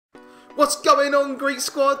What's going on, Greek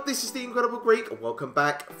Squad? This is the Incredible Greek, and welcome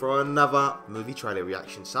back for another movie trailer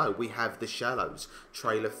reaction. So, we have The Shallows,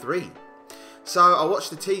 trailer 3. So, I watched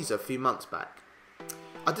the teaser a few months back.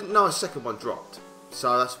 I didn't know a second one dropped,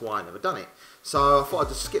 so that's why I never done it. So, I thought I'd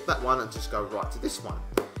just skip that one and just go right to this one.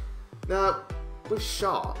 Now, with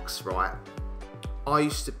sharks, right, I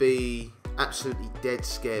used to be absolutely dead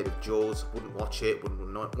scared of Jaws. Wouldn't watch it,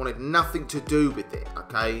 wanted nothing to do with it,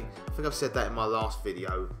 okay? I think I've said that in my last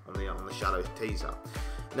video on the Shallows teaser.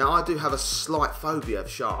 Now, I do have a slight phobia of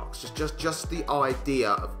sharks. Just the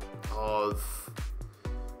idea of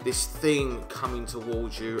this thing coming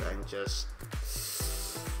towards you and just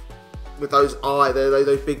with those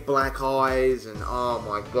those big black eyes, and oh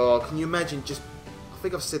my god, can you imagine just, I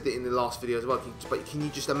think I've said that in the last video as well, but can you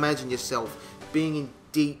just imagine yourself being in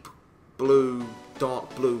deep blue,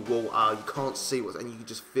 dark blue water, you can't see what's, and you can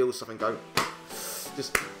just feel something go,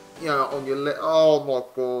 just, you know, on your lip. Oh my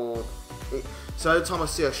god. So every time I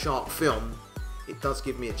see a shark film, it does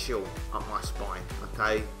give me a chill up my spine,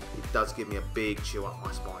 okay? It does give me a big chill up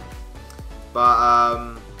my spine.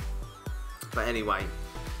 But anyway,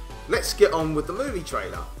 let's get on with the movie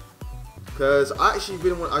trailer. Because I actually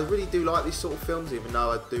really do like these sort of films, even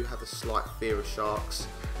though I do have a slight fear of sharks.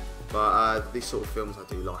 But these sort of films I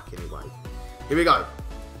do like anyway. Here we go.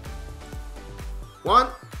 1,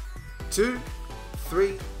 2,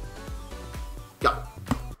 3, go.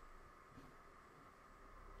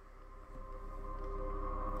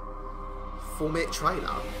 4-minute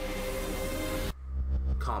trailer?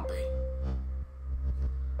 Can't be.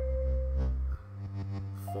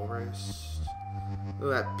 Forest.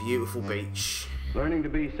 Look at that beautiful beach. Learning to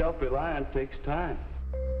be self-reliant takes time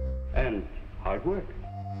and hard work.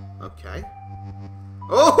 Okay.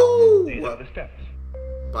 Oh! These are the steps.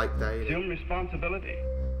 Bike day. Assume responsibility.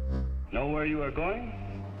 Know where you are going.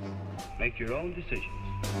 Make your own decisions.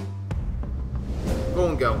 Go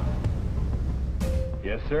on, girl.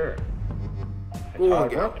 Yes, sir. It's Go on,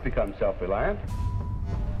 hard girl. work to become self-reliant.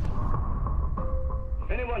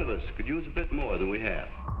 Any one of us could use a bit more than we have.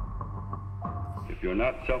 If you're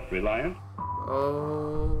not self-reliant,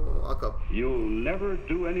 oh, I got. you'll never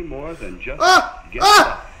do any more than just get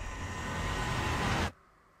by.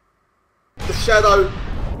 The shadow.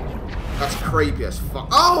 That's creepy as fuck.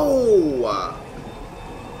 Oh!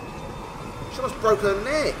 She almost broke her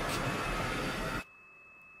neck.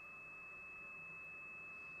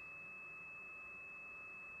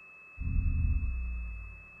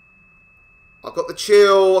 I got the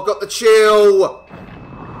chill. I got the chill.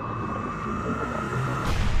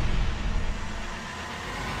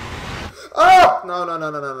 Oh! No.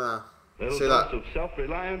 Little See dose that? of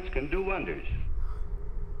self-reliance can do wonders.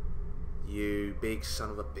 You big son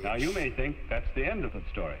of a bitch. Now, you may think that's the end of the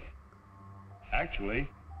story. Actually,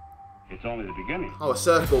 it's only the beginning. Oh, a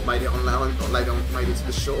surfboard made it on later on, made it to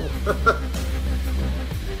the shore.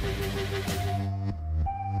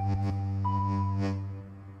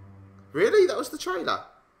 Really? That was the trailer?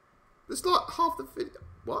 There's like half the video.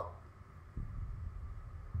 What?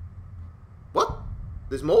 What?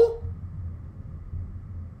 There's more?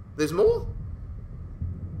 There's more?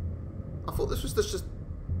 I thought this was just...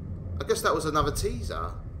 I guess that was another teaser.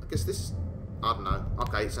 I guess this... I don't know.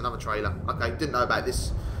 Okay, it's another trailer. Okay, didn't know about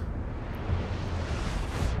this.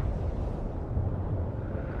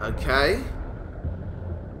 Okay.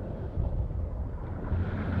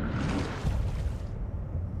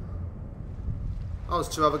 Oh, there's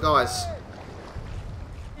 2 other guys.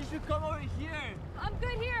 You should come over here. I'm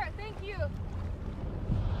good here, thank you.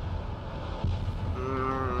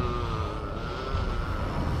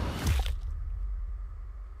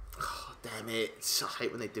 Oh, damn it. I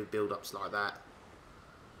hate when they do build-ups like that.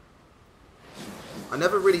 I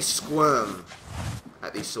never really squirm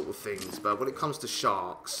at these sort of things, but when it comes to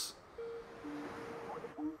sharks...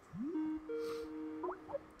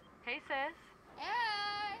 Hey, sis.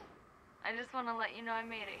 Hey. I just want to let you know I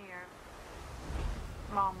made it here.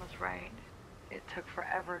 Mom was right. It took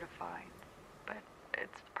forever to find, but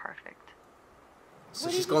it's perfect. So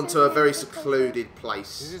she's gone to a very secluded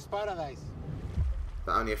place This is paradise.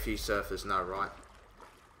 that only a few surfers know, right?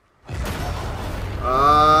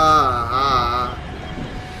 Ah.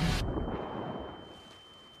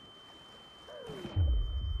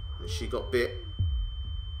 And she got bit.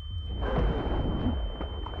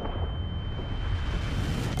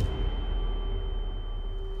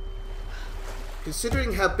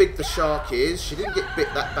 Considering how big the shark is, she didn't get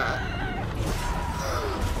bit that bad.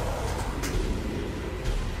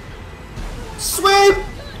 Swim!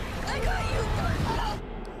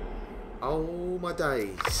 Oh my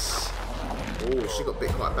days. Oh, she got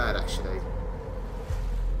bit quite bad actually.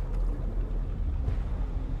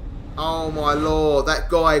 Oh my lord, that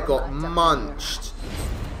guy got munched.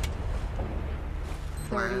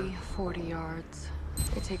 30, 40 yards.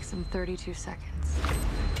 It takes him 32 seconds.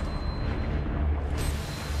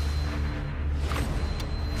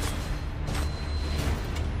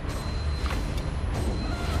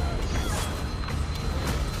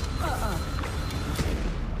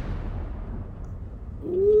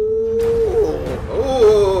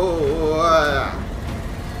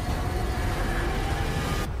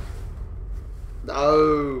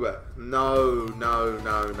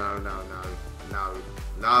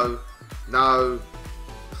 No.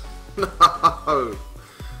 Oh,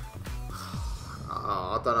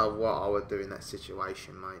 I don't know what I would do in that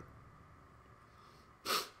situation, mate.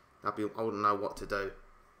 I wouldn't know what to do.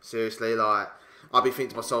 Seriously, like, I'd be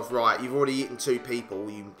thinking to myself, right, you've already eaten 2 people,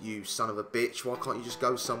 you son of a bitch. Why can't you just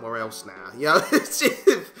go somewhere else now? You know?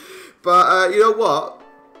 But, you know what?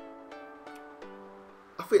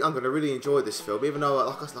 I think I'm going to really enjoy this film, even though,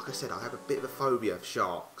 like I said, I have a bit of a phobia of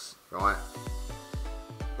sharks, right?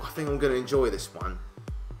 I think I'm going to enjoy this one.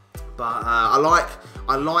 But I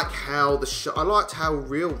liked how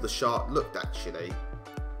real the shark looked, actually.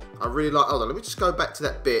 I really like. Hold on, let me just go back to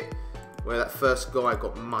that bit where that first guy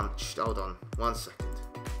got munched. Hold on, 1 second.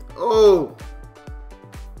 Oh,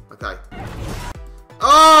 okay.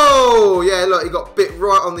 Oh, yeah. Look, he got bit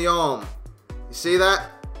right on the arm. You see that?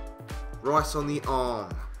 Right on the arm.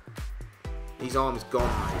 His arm is gone,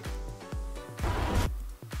 mate.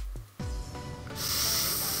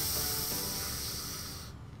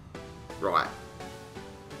 Right.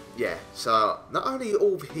 Yeah, so not only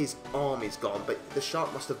all of his arm is gone, but the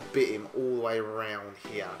shark must have bit him all the way around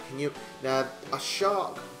here. Can you... Now, a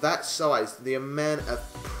shark that size, the amount of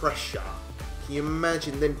pressure, can you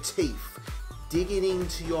imagine them teeth digging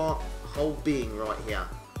into your whole being right here?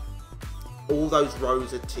 All those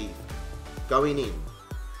rows of teeth going in,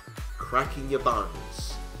 cracking your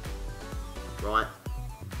bones, right?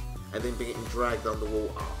 And then being dragged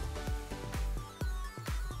underwater.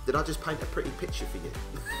 Did I just paint a pretty picture for you?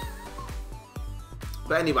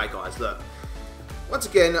 But anyway, guys, look. Once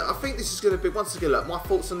again, I think this is going to be, look, my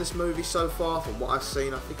thoughts on this movie so far, from what I've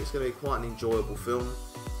seen, I think it's going to be quite an enjoyable film.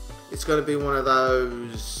 It's going to be one of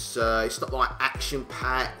those, it's not like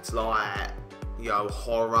action-packed, like, you know,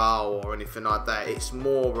 horror or anything like that. It's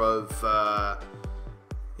more of,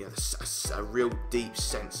 you know, a real deep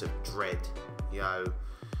sense of dread, you know,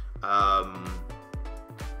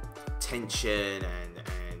 tension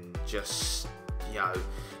and just, you know,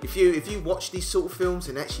 if you watch these sort of films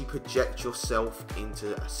and actually project yourself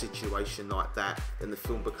into a situation like that, then the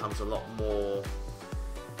film becomes a lot more,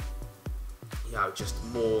 you know, just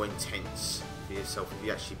more intense for yourself if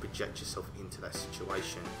you actually project yourself into that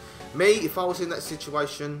situation. Me, if I was in that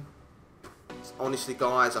situation, honestly,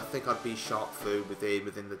 guys, I think I'd be shark food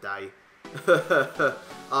within the day.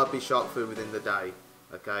 I'd be shark food within the day,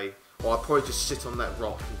 okay? Or I'd probably just sit on that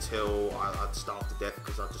rock until I'd starve to death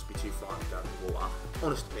because I'd just be too frightened to go in the water.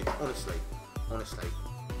 Honestly.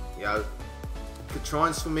 You know, could try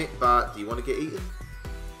and swim it, but do you want to get eaten?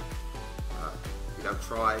 If you don't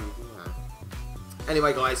try, you know.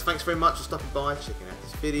 Anyway, guys, thanks very much for stopping by, checking out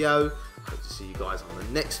this video. Hope to see you guys on the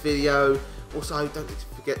next video. Also, don't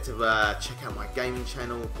forget to check out my gaming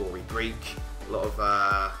channel, Gory Greek. A lot of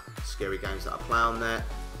scary games that I play on there.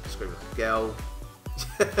 Scream like a girl.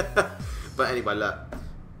 But anyway, look,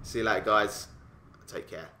 see you later, guys. Take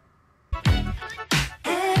care.